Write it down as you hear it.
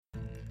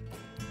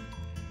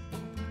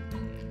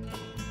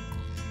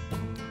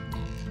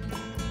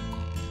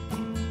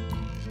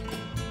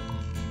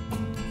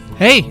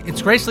Hey,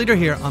 it's Grace Leader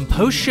here on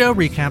Post-Show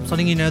Recaps,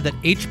 letting you know that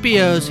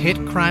HBO's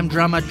hit crime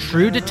drama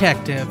True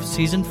Detective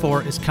Season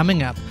 4 is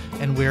coming up,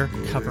 and we're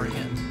covering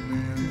it.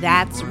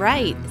 That's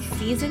right.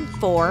 Season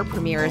 4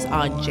 premieres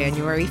on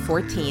January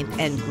 14th,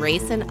 and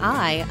Grace and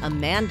I,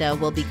 Amanda,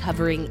 will be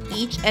covering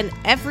each and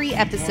every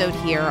episode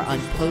here on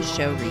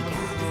Post-Show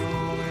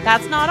Recaps.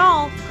 That's not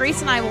all.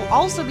 Grace and I will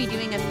also be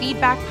doing a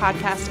feedback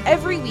podcast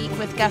every week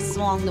with guests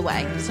along the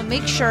way, so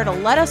make sure to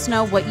let us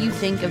know what you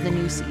think of the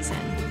new season.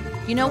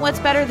 You know what's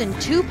better than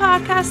 2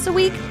 podcasts a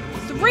week?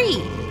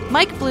 3!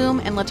 Mike Bloom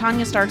and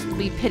LaTanya Starks will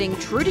be pitting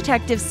True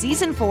Detective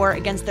Season 4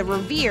 against the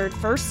revered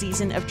first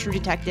season of True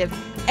Detective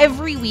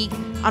every week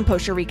on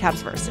Post-Show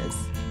Recaps Versus.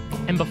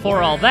 And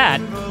before all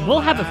that, we'll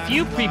have a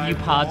few preview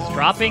pods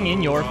dropping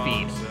in your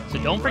feed. So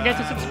don't forget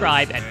to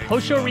subscribe at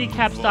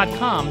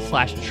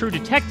postshowrecaps.com/True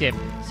Detective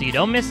so you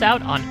don't miss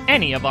out on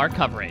any of our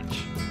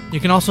coverage. You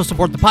can also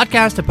support the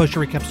podcast at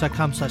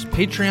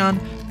postshowrecaps.com/Patreon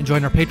and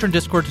join our Patreon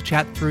Discord to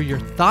chat through your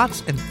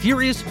thoughts and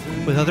theories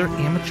with other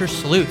amateur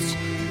sleuths.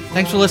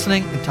 Thanks for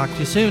listening, and talk to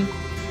you soon.